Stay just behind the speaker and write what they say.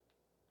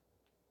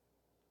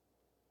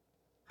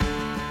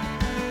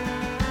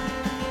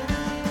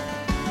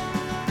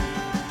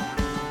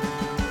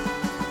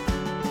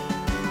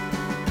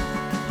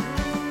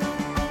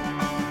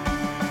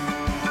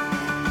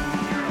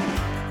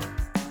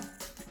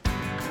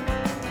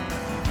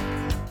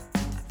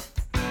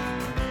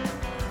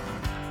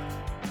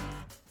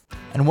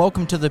and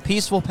welcome to the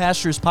Peaceful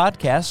Pastures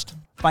Podcast,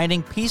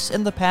 finding peace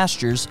in the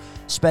pastures,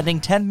 spending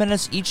 10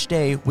 minutes each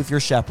day with your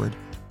shepherd.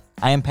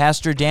 I am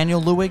Pastor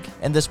Daniel Lewig,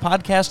 and this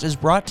podcast is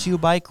brought to you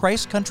by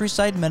Christ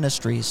Countryside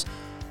Ministries,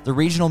 the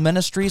regional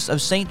ministries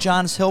of St.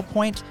 John's Hill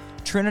Point,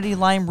 Trinity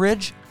Lime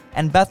Ridge,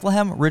 and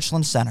Bethlehem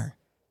Richland Center.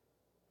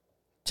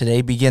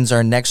 Today begins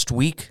our next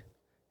week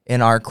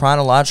in our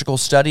chronological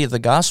study of the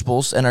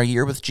Gospels and our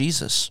year with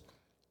Jesus.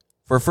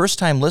 For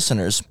first-time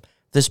listeners,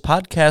 this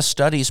podcast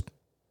studies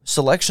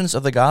selections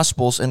of the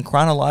Gospels in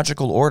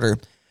chronological order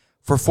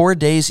for 4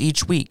 days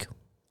each week,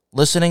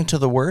 listening to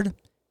the Word,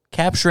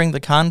 capturing the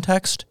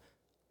context,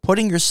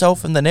 putting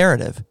yourself in the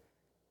narrative,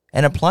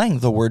 and applying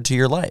the Word to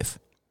your life.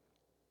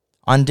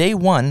 On day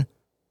 1,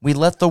 we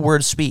let the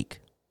Word speak.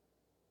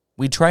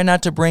 We try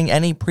not to bring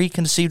any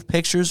preconceived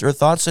pictures or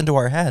thoughts into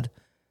our head,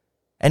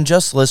 and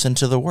just listen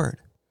to the Word.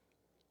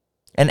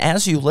 And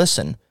as you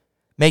listen,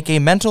 make a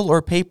mental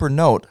or paper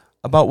note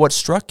about what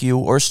struck you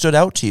or stood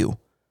out to you,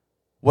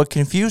 what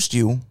confused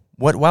you,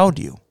 what wowed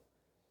you.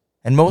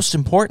 And most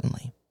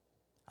importantly,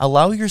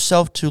 allow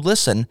yourself to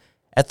listen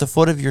at the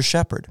foot of your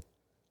shepherd.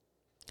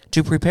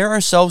 To prepare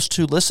ourselves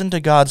to listen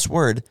to God's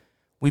Word,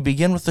 we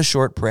begin with a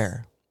short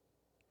prayer.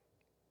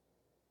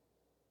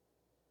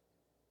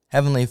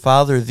 Heavenly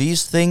Father,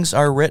 these things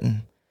are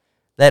written,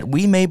 that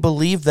we may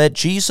believe that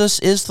Jesus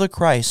is the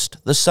Christ,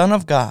 the Son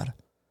of God,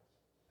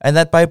 and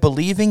that by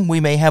believing we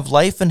may have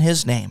life in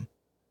His name.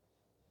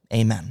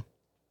 Amen.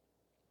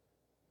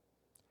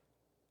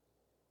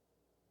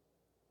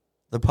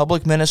 The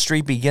public ministry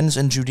begins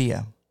in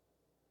Judea.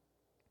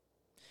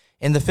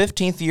 In the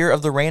 15th year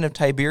of the reign of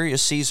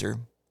Tiberius Caesar,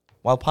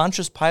 while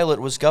Pontius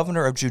Pilate was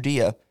governor of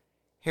Judea,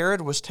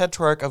 Herod was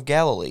tetrarch of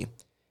Galilee.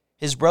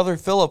 His brother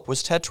Philip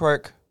was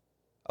tetrarch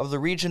of the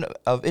region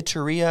of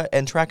Iturea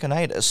and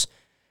Trachonitis,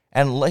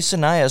 and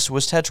Lysanias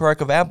was tetrarch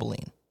of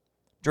Abilene.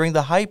 During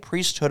the high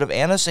priesthood of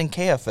Annas and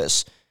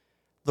Caiaphas,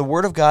 the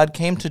word of God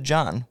came to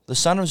John, the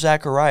son of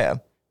Zechariah,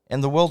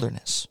 in the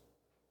wilderness.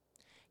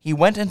 He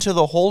went into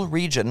the whole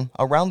region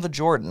around the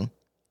Jordan,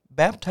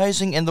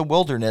 baptizing in the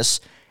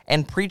wilderness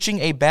and preaching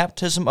a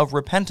baptism of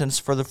repentance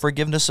for the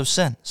forgiveness of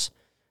sins,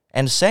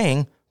 and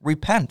saying,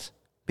 Repent,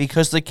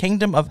 because the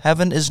kingdom of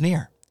heaven is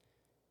near.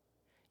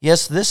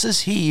 Yes, this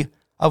is he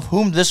of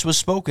whom this was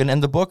spoken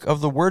in the book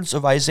of the words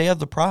of Isaiah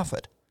the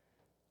prophet.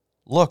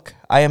 Look,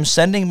 I am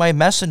sending my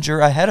messenger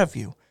ahead of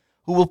you,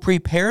 who will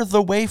prepare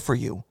the way for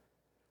you.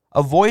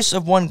 A voice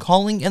of one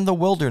calling in the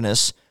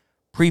wilderness,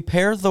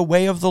 Prepare the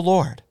way of the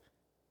Lord.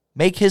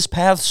 Make his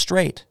path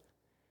straight.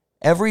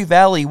 Every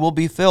valley will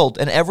be filled,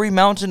 and every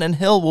mountain and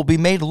hill will be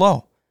made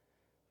low.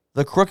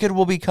 The crooked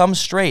will become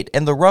straight,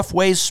 and the rough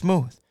ways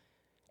smooth,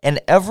 and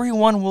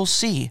everyone will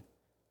see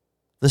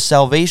the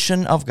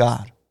salvation of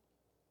God.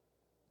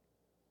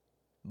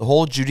 The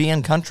whole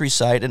Judean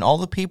countryside and all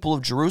the people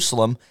of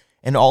Jerusalem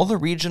and all the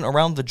region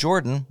around the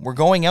Jordan were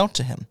going out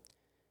to him.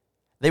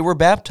 They were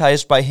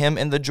baptized by him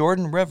in the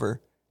Jordan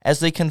River as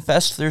they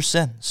confessed their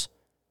sins.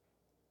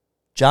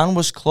 John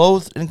was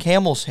clothed in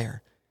camel's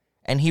hair,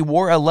 and he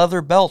wore a leather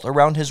belt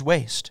around his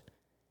waist.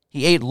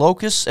 He ate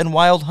locusts and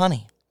wild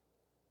honey.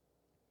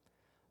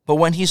 But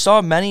when he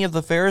saw many of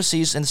the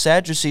Pharisees and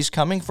Sadducees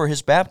coming for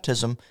his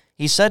baptism,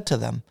 he said to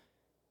them,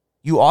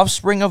 You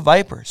offspring of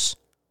vipers,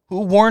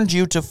 who warned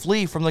you to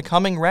flee from the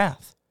coming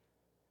wrath?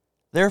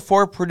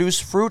 Therefore produce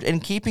fruit in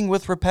keeping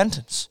with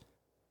repentance.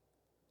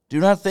 Do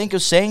not think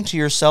of saying to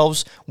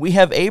yourselves, We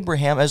have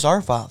Abraham as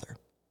our father.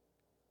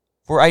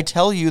 For I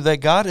tell you that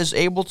God is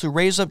able to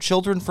raise up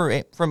children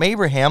from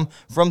Abraham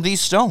from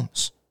these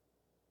stones.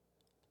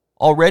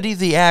 Already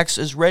the axe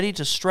is ready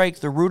to strike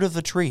the root of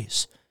the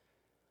trees.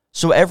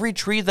 So every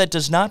tree that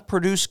does not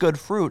produce good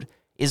fruit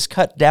is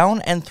cut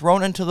down and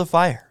thrown into the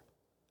fire.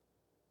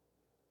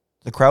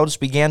 The crowds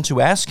began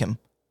to ask him,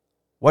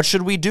 What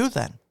should we do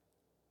then?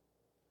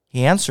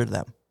 He answered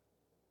them,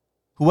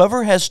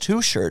 Whoever has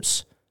 2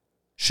 shirts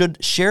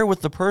should share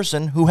with the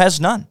person who has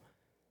none,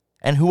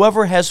 and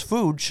whoever has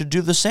food should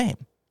do the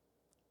same.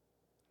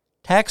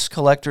 Tax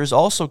collectors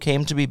also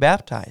came to be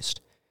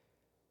baptized.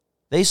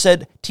 They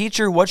said,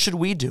 Teacher, what should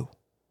we do?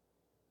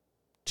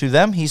 To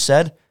them he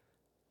said,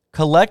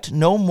 Collect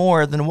no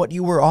more than what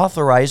you were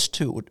authorized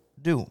to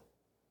do.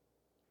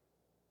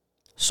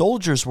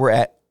 Soldiers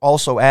were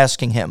also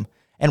asking him,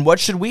 And what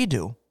should we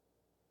do?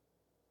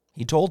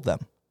 He told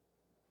them,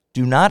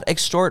 Do not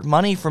extort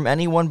money from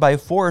anyone by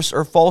force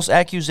or false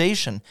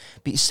accusation.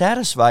 Be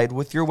satisfied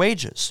with your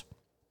wages.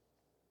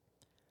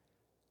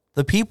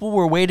 The people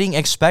were waiting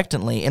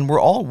expectantly and were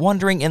all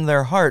wondering in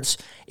their hearts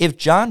if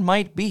John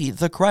might be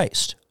the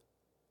Christ.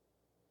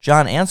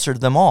 John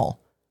answered them all,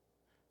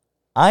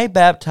 I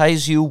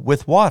baptize you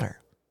with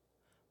water,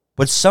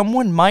 but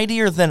someone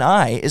mightier than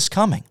I is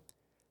coming.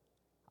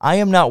 I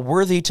am not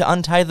worthy to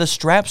untie the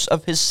straps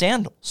of his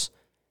sandals.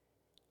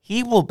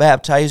 He will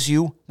baptize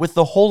you with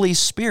the Holy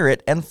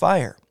Spirit and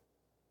fire.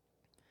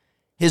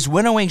 His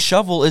winnowing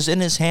shovel is in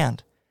his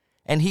hand,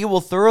 and he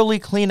will thoroughly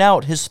clean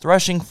out his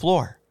threshing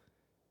floor.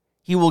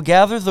 He will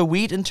gather the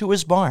wheat into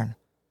his barn,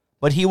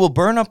 but he will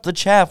burn up the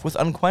chaff with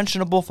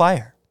unquenchable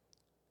fire.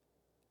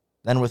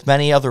 Then with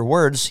many other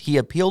words, he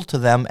appealed to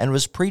them and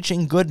was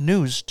preaching good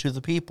news to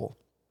the people.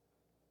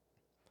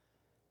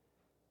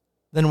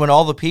 Then when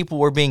all the people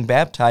were being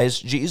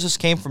baptized, Jesus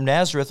came from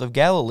Nazareth of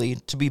Galilee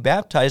to be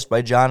baptized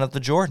by John at the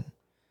Jordan.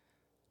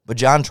 But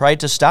John tried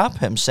to stop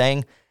him,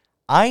 saying,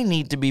 "I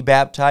need to be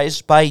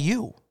baptized by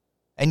you,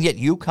 and yet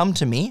you come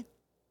to me?"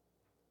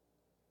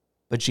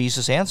 But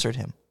Jesus answered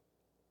him,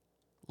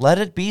 "Let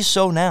it be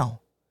so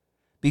now,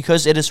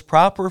 because it is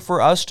proper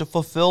for us to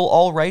fulfill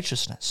all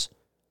righteousness."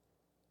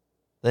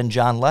 Then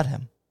John let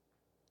him.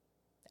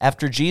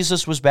 After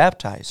Jesus was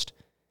baptized,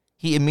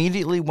 he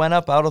immediately went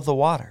up out of the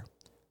water.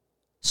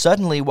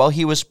 Suddenly, while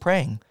he was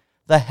praying,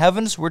 the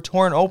heavens were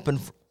torn open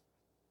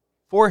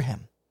for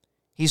him.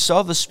 He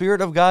saw the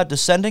Spirit of God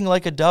descending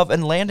like a dove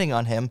and landing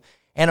on him,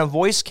 and a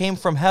voice came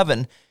from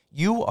heaven,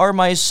 "You are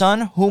my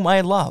Son, whom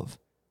I love.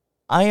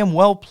 I am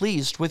well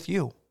pleased with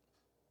you."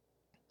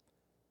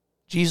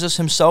 Jesus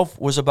himself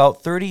was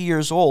about 30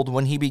 years old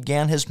when he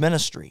began his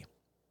ministry.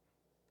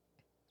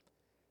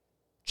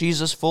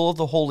 Jesus, full of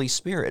the Holy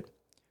Spirit,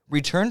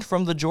 returned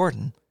from the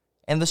Jordan,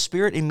 and the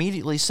Spirit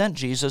immediately sent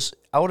Jesus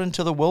out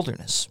into the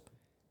wilderness.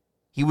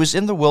 He was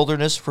in the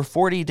wilderness for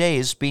 40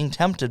 days, being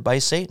tempted by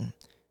Satan.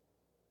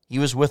 He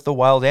was with the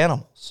wild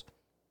animals.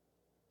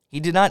 He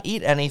did not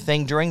eat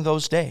anything during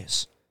those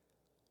days.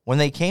 When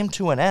they came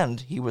to an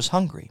end, he was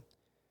hungry.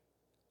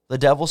 The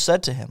devil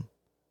said to him,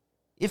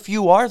 "If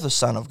you are the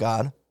Son of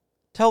God,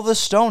 tell this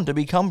stone to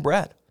become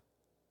bread."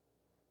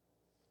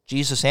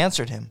 Jesus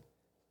answered him,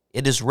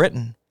 "It is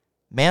written,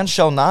 man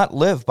shall not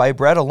live by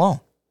bread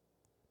alone,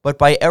 but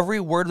by every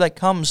word that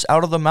comes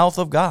out of the mouth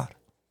of God."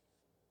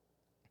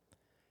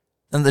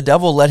 Then the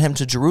devil led him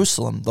to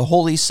Jerusalem, the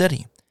holy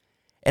city,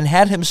 and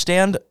had him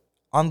stand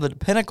on the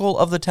pinnacle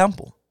of the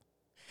temple.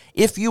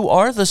 "If you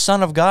are the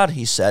Son of God,"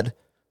 he said,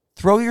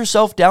 "throw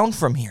yourself down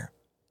from here,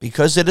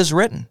 because it is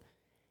written,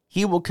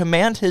 He will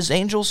command His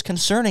angels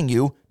concerning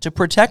you to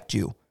protect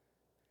you,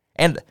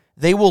 and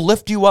they will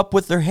lift you up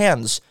with their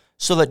hands,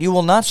 so that you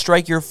will not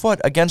strike your foot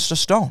against a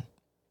stone."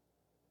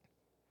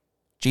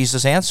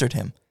 Jesus answered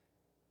him,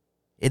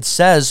 "It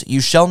says,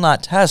 you shall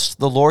not test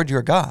the Lord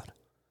your God."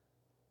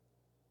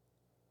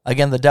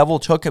 Again the devil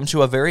took him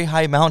to a very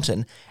high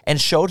mountain and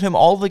showed him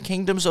all the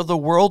kingdoms of the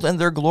world and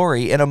their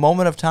glory in a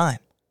moment of time.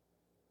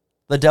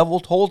 The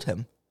devil told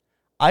him,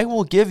 "I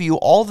will give you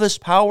all this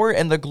power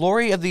and the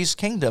glory of these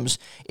kingdoms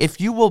if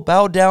you will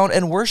bow down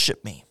and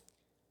worship me.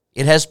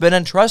 It has been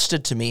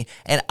entrusted to me,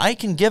 and I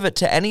can give it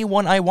to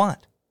anyone I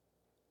want.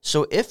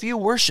 So if you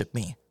worship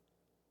me,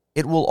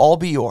 it will all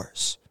be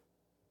yours."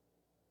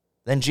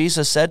 Then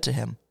Jesus said to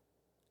him,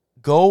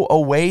 "Go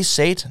away,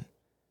 Satan,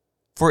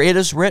 for it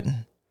is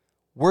written,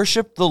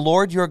 Worship the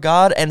Lord your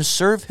God and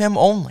serve him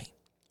only."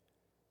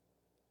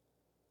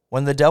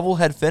 When the devil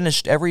had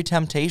finished every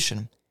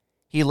temptation,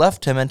 he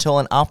left him until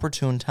an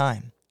opportune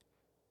time.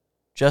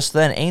 Just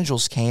then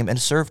angels came and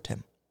served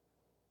him.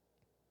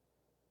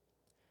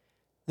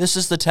 This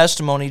is the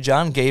testimony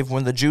John gave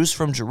when the Jews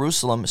from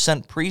Jerusalem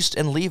sent priests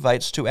and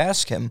Levites to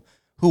ask him,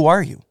 "Who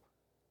are you?"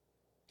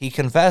 He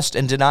confessed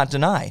and did not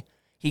deny.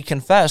 He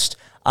confessed,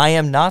 "I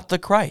am not the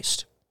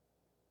Christ."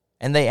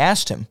 And they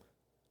asked him,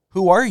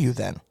 "Who are you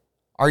then?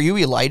 Are you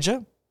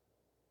Elijah?"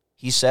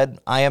 He said,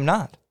 "I am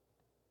not."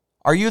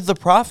 "Are you the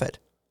prophet?"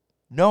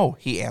 "No,"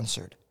 he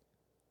answered.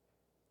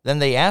 Then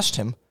they asked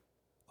him,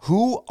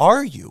 "Who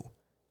are you?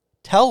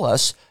 Tell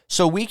us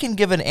so we can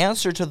give an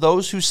answer to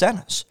those who sent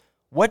us.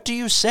 What do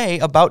you say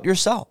about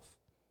yourself?"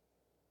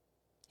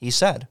 He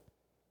said,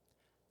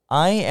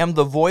 "I am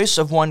the voice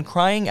of one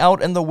crying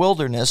out in the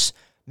wilderness,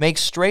 'Make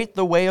straight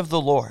the way of the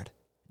Lord,'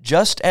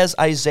 just as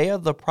Isaiah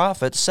the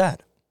prophet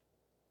said."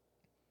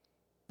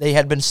 They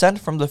had been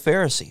sent from the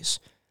Pharisees,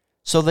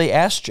 so they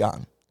asked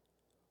John,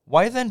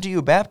 "Why then do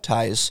you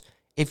baptize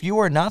if you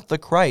are not the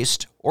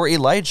Christ or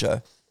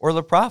Elijah or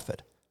the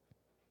prophet?"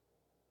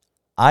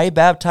 "I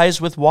baptize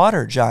with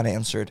water," John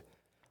answered.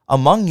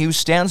 "Among you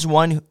stands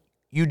one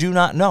you do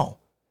not know.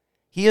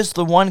 He is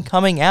the one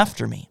coming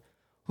after me,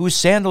 whose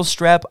sandal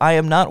strap I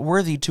am not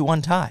worthy to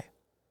untie."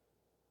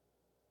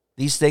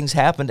 These things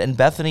happened in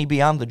Bethany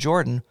beyond the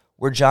Jordan,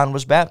 where John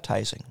was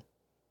baptizing.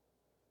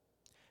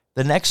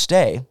 The next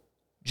day,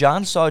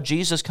 John saw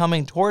Jesus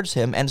coming towards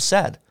him and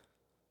said,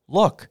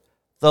 "Look,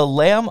 the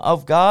Lamb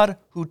of God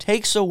who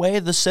takes away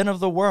the sin of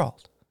the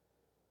world.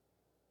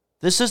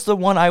 This is the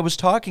one I was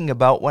talking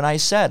about when I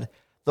said,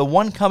 'The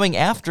one coming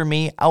after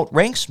me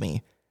outranks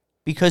me,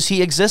 because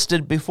he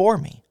existed before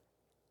me.'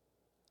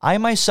 I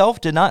myself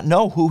did not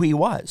know who he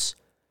was,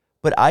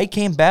 but I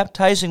came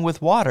baptizing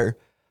with water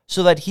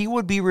so that he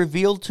would be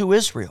revealed to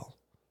Israel."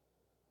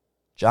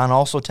 John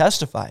also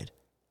testified,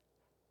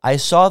 "I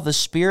saw the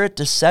Spirit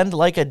descend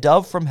like a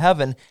dove from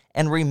heaven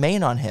and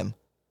remain on him.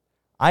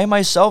 I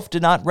myself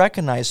did not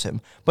recognize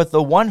him, but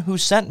the one who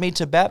sent me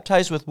to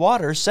baptize with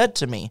water said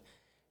to me,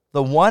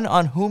 'The one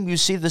on whom you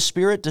see the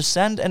Spirit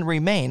descend and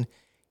remain,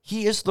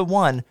 he is the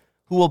one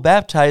who will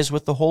baptize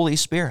with the Holy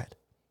Spirit.'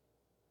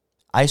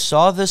 I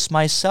saw this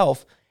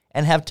myself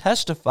and have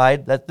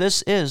testified that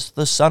this is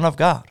the Son of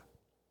God."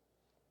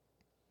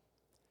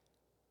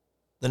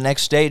 The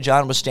next day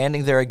John was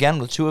standing there again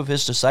with two of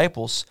his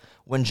disciples.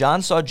 When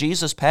John saw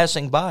Jesus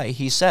passing by,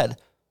 he said,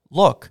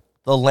 "Look,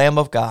 the Lamb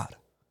of God."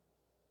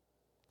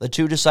 The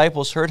two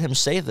disciples heard him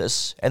say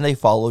this, and they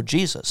followed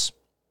Jesus.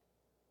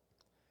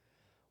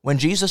 When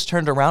Jesus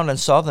turned around and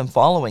saw them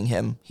following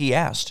him, he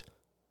asked,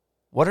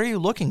 "What are you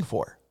looking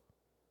for?"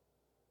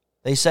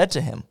 They said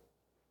to him,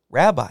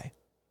 "Rabbi,"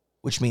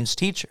 which means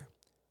teacher,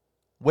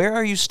 "where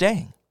are you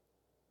staying?"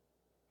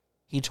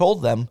 He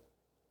told them,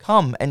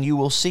 "Come and you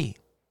will see."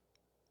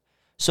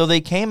 So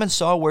they came and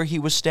saw where he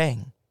was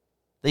staying.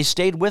 They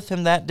stayed with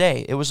him that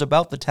day. It was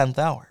about the 10th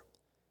hour.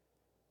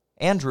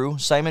 Andrew,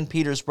 Simon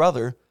Peter's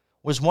brother,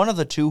 was one of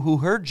the two who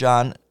heard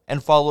John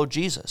and followed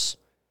Jesus.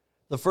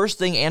 The first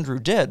thing Andrew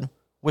did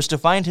was to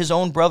find his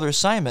own brother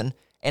Simon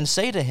and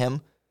say to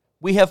him,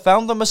 "We have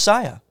found the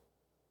Messiah,"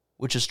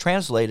 which is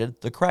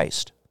translated the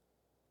Christ.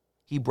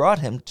 He brought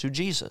him to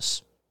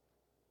Jesus.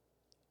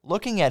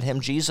 Looking at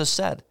him, Jesus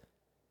said,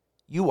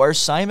 "You are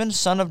Simon,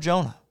 son of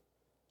Jonah.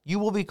 You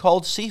will be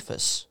called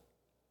Cephas,"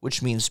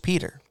 which means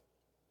Peter.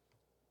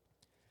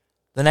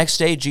 The next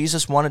day,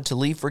 Jesus wanted to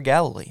leave for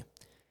Galilee.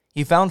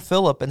 He found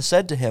Philip and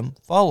said to him,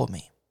 "Follow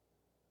me."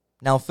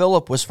 Now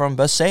Philip was from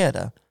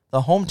Bethsaida,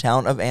 the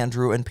hometown of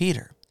Andrew and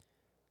Peter.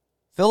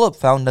 Philip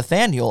found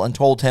Nathanael and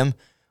told him,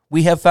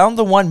 "We have found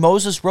the one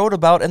Moses wrote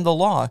about in the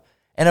law,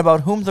 and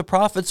about whom the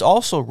prophets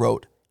also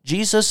wrote,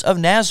 Jesus of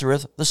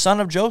Nazareth, the son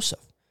of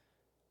Joseph."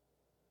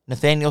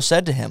 Nathanael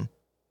said to him,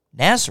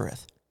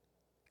 "Nazareth?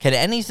 Can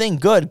anything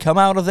good come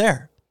out of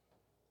there?"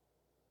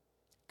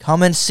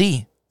 "Come and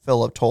see,"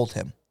 Philip told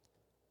him.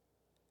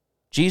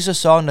 Jesus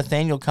saw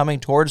Nathanael coming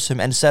towards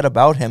him and said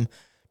about him,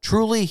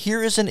 "Truly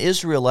here is an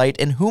Israelite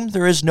in whom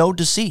there is no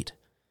deceit."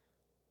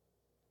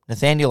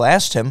 Nathanael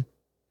asked him,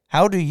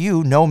 "How do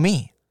you know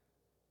me?"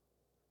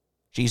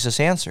 Jesus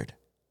answered,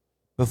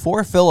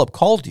 "Before Philip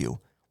called you,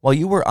 while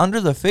you were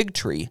under the fig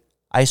tree,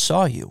 I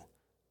saw you."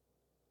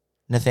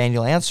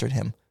 Nathanael answered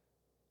him,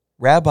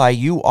 "Rabbi,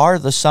 you are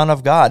the Son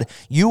of God.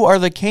 You are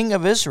the King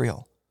of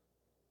Israel."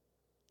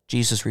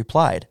 Jesus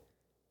replied,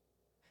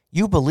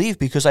 "You believe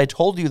because I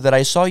told you that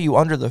I saw you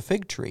under the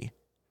fig tree.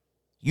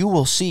 You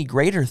will see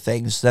greater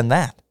things than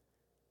that."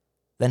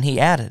 Then he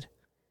added,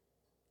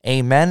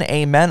 "Amen,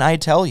 amen, I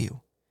tell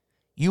you.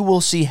 You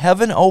will see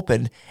heaven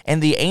opened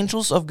and the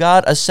angels of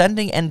God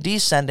ascending and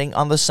descending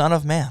on the Son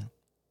of Man."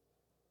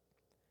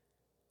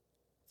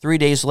 3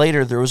 days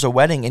later, there was a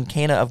wedding in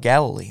Cana of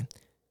Galilee.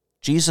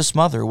 Jesus'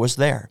 mother was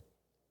there.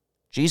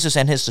 Jesus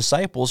and his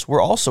disciples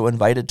were also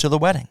invited to the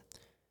wedding.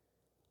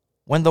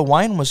 When the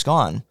wine was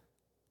gone,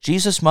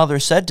 Jesus' mother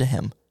said to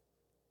him,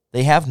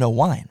 "They have no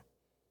wine."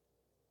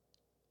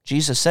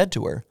 Jesus said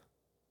to her,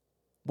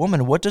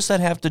 "Woman, what does that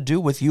have to do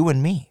with you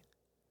and me?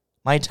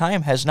 My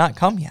time has not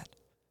come yet."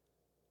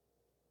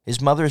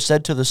 His mother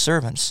said to the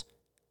servants,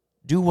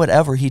 "Do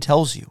whatever he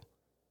tells you."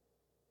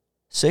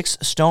 6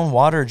 stone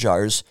water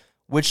jars,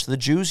 which the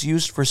Jews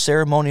used for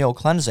ceremonial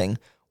cleansing,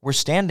 were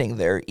standing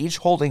there, each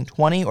holding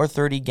 20 or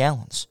 30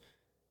 gallons.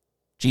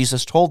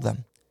 Jesus told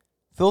them,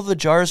 "Fill the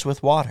jars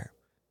with water."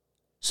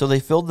 So they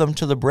filled them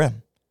to the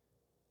brim.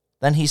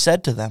 Then he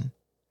said to them,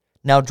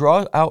 "Now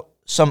draw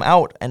some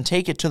out and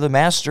take it to the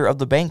master of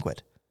the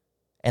banquet."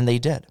 And they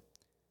did.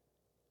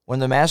 When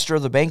the master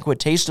of the banquet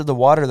tasted the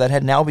water that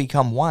had now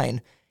become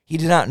wine, he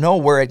did not know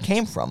where it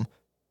came from,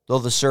 though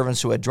the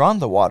servants who had drawn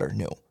the water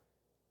knew.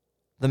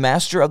 The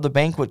master of the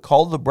banquet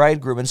called the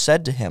bridegroom and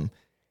said to him,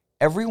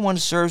 "Everyone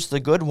serves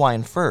the good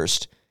wine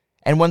first,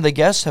 and when the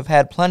guests have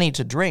had plenty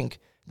to drink,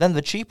 then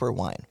the cheaper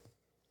wine.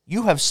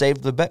 You have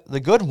saved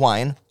the good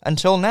wine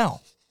until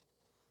now."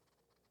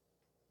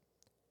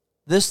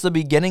 This, the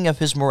beginning of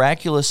his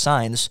miraculous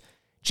signs,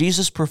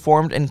 Jesus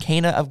performed in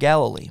Cana of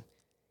Galilee.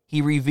 He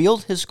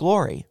revealed his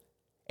glory,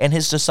 and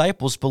his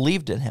disciples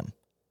believed in him.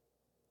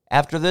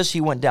 After this,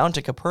 he went down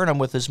to Capernaum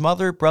with his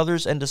mother,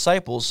 brothers, and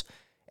disciples,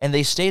 and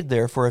they stayed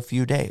there for a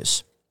few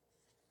days.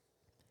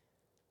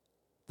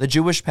 The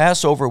Jewish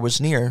Passover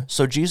was near,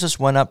 so Jesus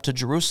went up to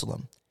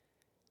Jerusalem.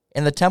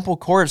 In the temple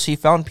courts, he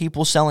found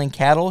people selling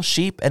cattle,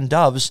 sheep, and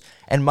doves,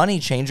 and money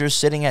changers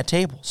sitting at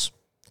tables.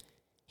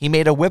 He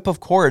made a whip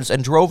of cords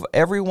and drove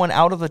everyone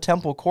out of the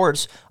temple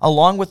courts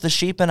along with the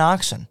sheep and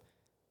oxen.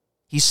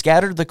 He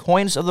scattered the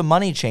coins of the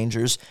money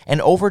changers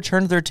and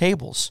overturned their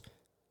tables.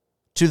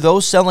 To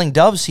those selling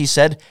doves, he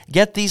said,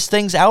 "Get these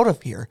things out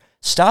of here.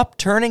 Stop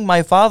turning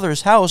my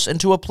Father's house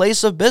into a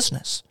place of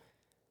business."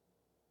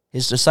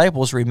 His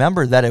disciples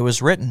remembered that it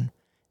was written,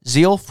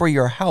 "Zeal for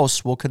your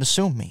house will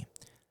consume me."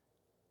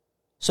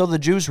 So the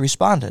Jews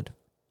responded,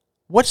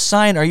 "What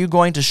sign are you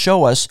going to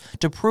show us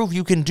to prove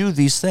you can do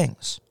these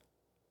things?"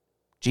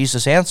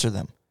 Jesus answered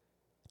them,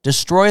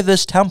 "Destroy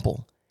this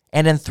temple,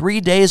 and in 3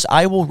 days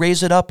I will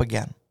raise it up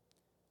again."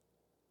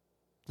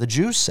 The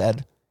Jews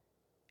said,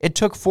 "It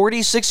took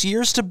 46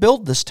 years to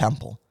build this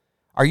temple.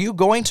 Are you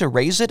going to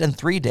raise it in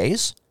 3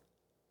 days?"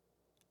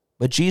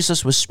 But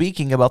Jesus was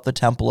speaking about the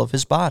temple of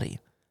his body.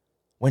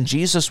 When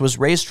Jesus was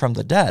raised from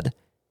the dead,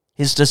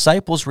 his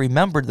disciples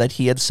remembered that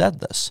he had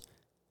said this.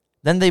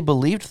 Then they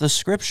believed the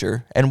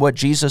scripture and what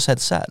Jesus had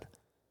said.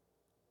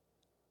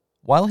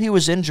 While he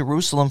was in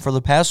Jerusalem for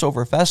the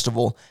Passover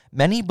festival,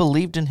 many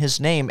believed in his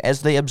name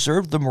as they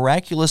observed the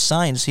miraculous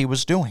signs he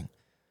was doing.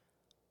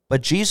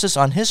 But Jesus,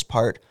 on his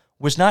part,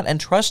 was not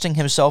entrusting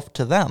himself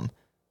to them,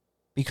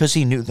 because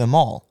he knew them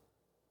all.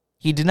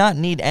 He did not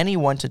need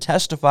anyone to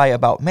testify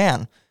about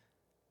man,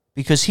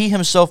 because he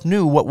himself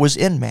knew what was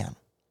in man.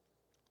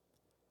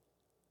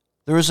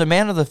 There was a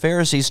man of the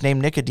Pharisees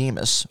named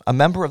Nicodemus, a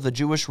member of the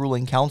Jewish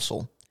ruling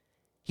council.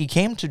 He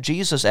came to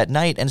Jesus at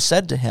night and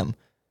said to him,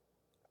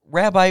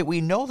 "Rabbi,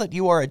 we know that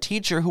you are a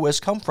teacher who has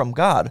come from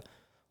God,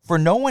 for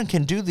no one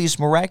can do these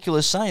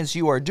miraculous signs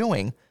you are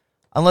doing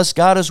unless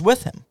God is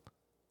with him."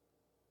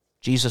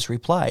 Jesus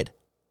replied,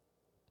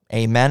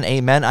 "Amen,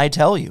 amen, I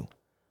tell you,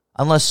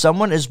 unless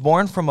someone is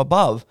born from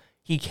above,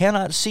 he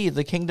cannot see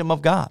the kingdom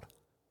of God."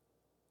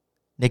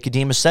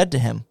 Nicodemus said to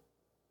him,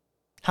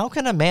 "How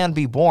can a man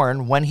be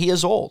born when he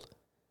is old?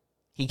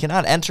 He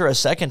cannot enter a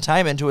second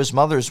time into his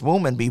mother's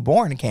womb and be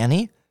born, can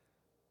he?"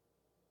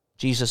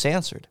 Jesus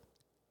answered,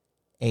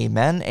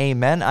 "Amen,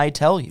 amen, I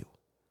tell you,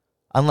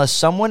 unless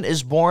someone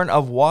is born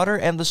of water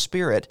and the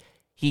Spirit,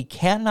 he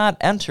cannot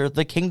enter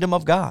the kingdom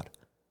of God.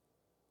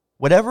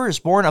 Whatever is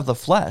born of the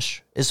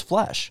flesh is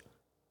flesh.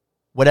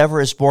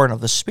 Whatever is born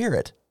of the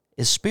Spirit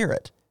is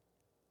spirit.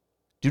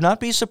 Do not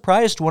be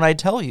surprised when I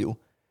tell you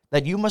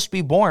that you must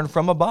be born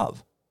from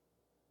above.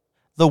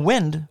 The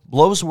wind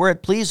blows where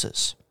it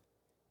pleases.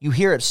 You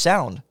hear its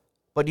sound,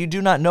 but you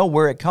do not know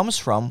where it comes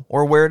from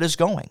or where it is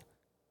going.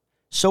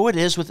 So it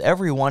is with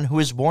everyone who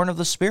is born of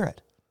the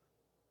Spirit."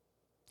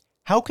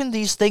 "How can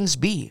these things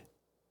be?"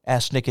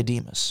 asked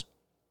Nicodemus.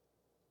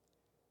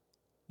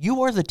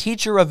 "You are the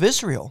teacher of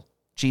Israel,"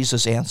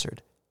 Jesus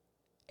answered,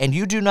 "and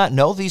you do not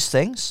know these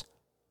things?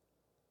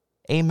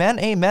 Amen,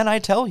 amen, I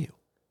tell you.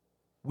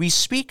 We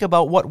speak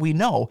about what we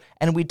know,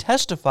 and we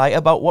testify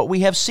about what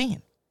we have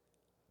seen.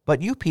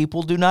 But you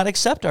people do not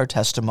accept our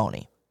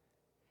testimony.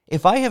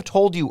 If I have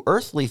told you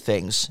earthly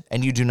things,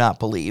 and you do not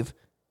believe,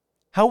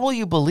 how will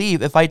you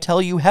believe if I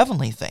tell you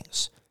heavenly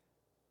things?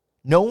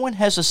 No one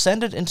has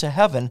ascended into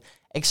heaven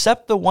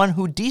except the one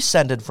who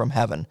descended from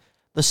heaven,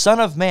 the Son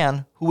of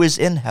Man who is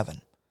in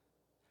heaven.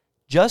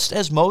 Just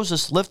as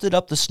Moses lifted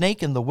up the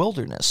snake in the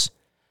wilderness,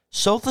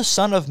 so the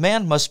Son of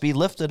Man must be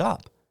lifted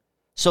up,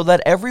 so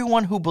that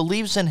everyone who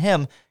believes in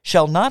him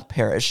shall not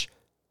perish,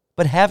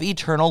 but have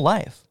eternal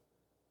life.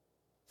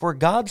 For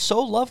God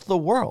so loved the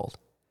world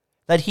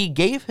that he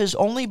gave his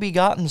only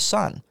begotten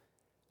Son,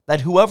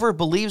 that whoever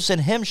believes in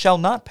him shall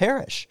not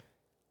perish,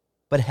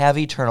 but have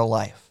eternal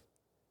life.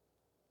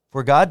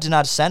 For God did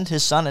not send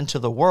his Son into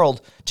the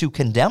world to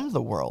condemn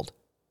the world,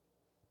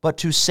 but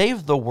to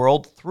save the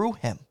world through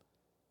him.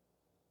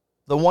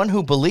 The one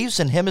who believes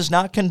in him is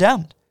not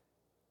condemned,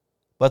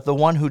 but the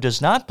one who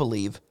does not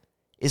believe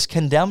is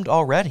condemned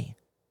already,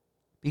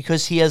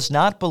 because he has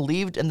not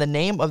believed in the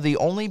name of the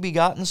only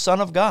begotten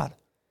Son of God.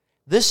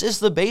 This is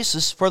the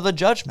basis for the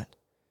judgment.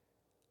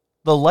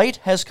 The light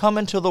has come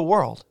into the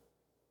world,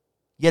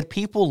 yet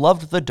people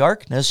loved the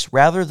darkness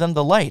rather than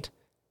the light,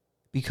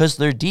 because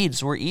their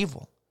deeds were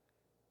evil.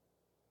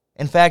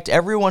 In fact,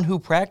 everyone who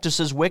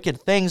practices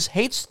wicked things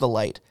hates the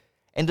light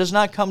and does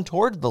not come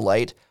toward the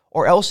light,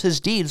 or else his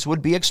deeds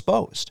would be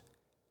exposed.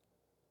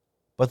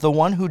 But the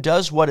one who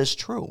does what is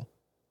true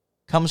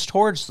comes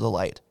towards the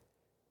light,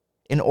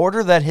 in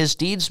order that his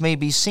deeds may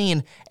be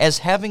seen as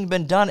having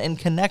been done in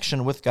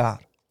connection with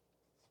God."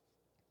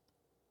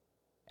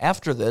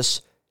 After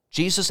this,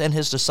 Jesus and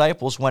his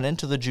disciples went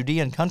into the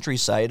Judean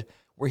countryside,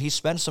 where he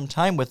spent some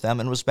time with them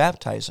and was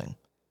baptizing.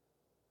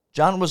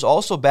 John was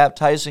also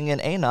baptizing in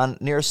Aenon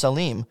near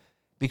Salim,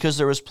 because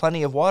there was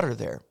plenty of water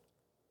there.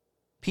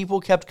 People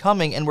kept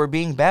coming and were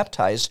being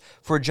baptized,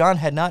 for John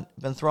had not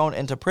been thrown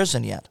into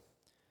prison yet.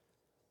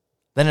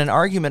 Then an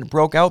argument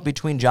broke out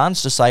between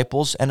John's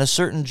disciples and a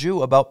certain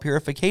Jew about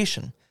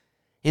purification.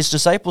 His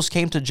disciples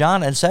came to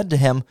John and said to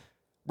him,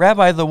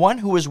 "Rabbi, the one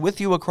who was with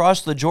you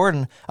across the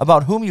Jordan,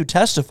 about whom you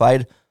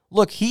testified,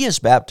 look, he is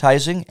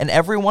baptizing, and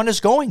everyone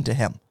is going to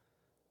him."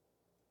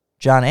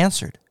 John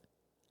answered,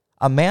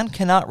 "A man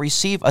cannot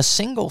receive a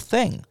single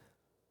thing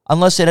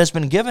unless it has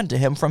been given to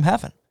him from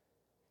heaven.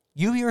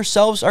 You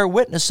yourselves are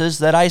witnesses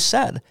that I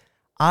said,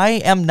 'I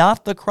am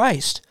not the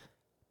Christ,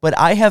 but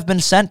I have been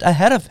sent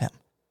ahead of him.'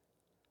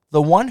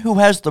 The one who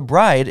has the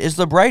bride is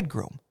the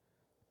bridegroom,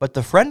 but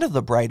the friend of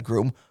the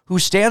bridegroom, who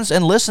stands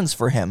and listens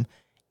for him,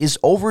 is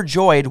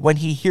overjoyed when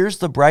he hears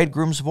the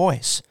bridegroom's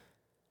voice.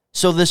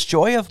 So this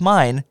joy of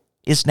mine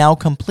is now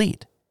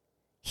complete.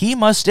 He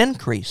must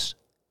increase,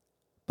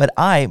 but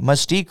I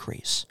must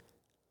decrease.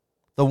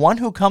 The one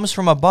who comes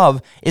from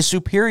above is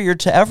superior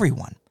to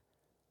everyone.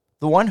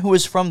 The one who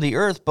is from the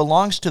earth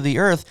belongs to the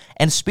earth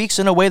and speaks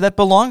in a way that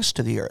belongs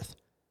to the earth.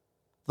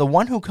 The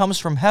one who comes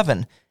from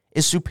heaven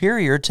is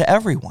superior to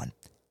everyone.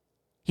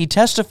 He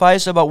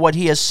testifies about what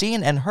he has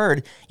seen and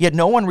heard, yet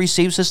no one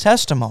receives his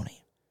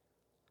testimony.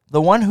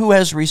 The one who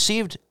has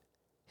received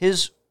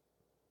his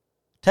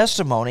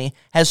testimony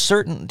has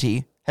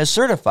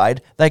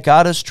certified that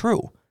God is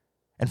true.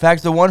 In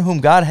fact, the one whom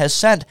God has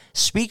sent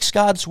speaks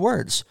God's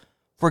words,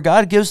 for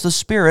God gives the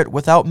Spirit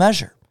without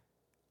measure.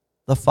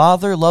 The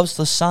Father loves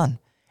the Son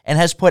and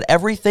has put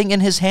everything in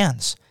his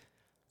hands.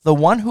 The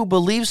one who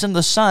believes in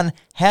the Son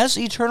has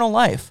eternal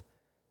life,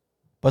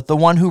 but the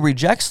one who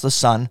rejects the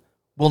Son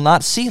will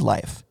not see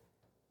life.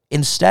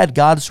 Instead,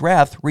 God's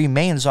wrath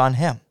remains on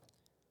him.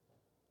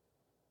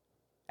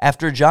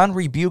 After John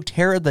rebuked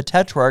Herod the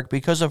Tetrarch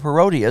because of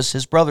Herodias,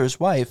 his brother's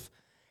wife,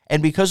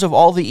 and because of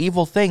all the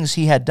evil things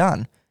he had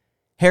done,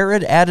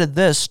 Herod added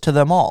this to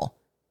them all.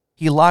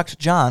 He locked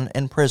John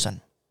in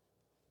prison.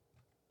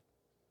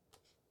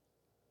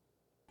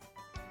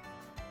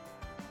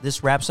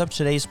 This wraps up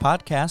today's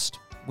podcast.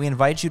 We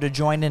invite you to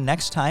join in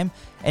next time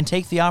and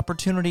take the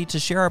opportunity to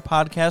share our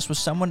podcast with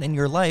someone in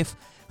your life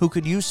who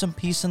could use some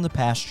peace in the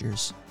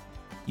pastures.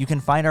 You can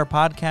find our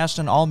podcast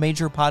on all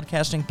major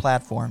podcasting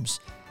platforms.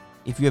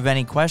 If you have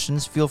any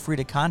questions, feel free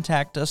to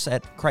contact us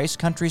at Christ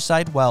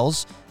Countryside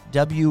Wells,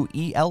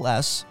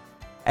 WELS,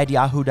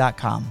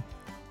 @yahoo.com.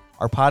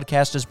 Our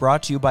podcast is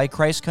brought to you by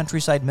Christ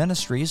Countryside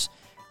Ministries,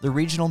 the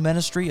regional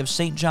ministry of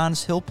St.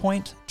 John's Hill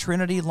Point,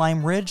 Trinity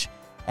Lime Ridge,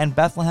 and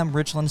Bethlehem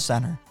Richland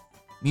Center.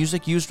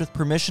 Music used with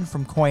permission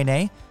from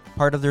Koine,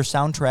 part of their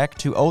soundtrack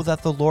to Oh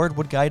That the Lord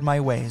Would Guide My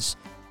Ways.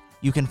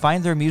 You can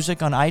find their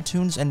music on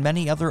iTunes and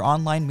many other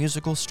online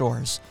musical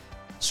stores.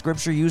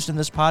 Scripture used in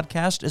this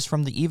podcast is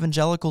from the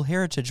Evangelical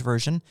Heritage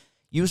Version,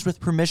 used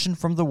with permission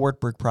from the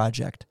Wartburg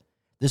Project.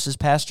 This is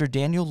Pastor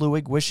Daniel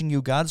Lewig wishing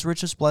you God's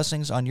richest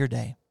blessings on your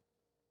day.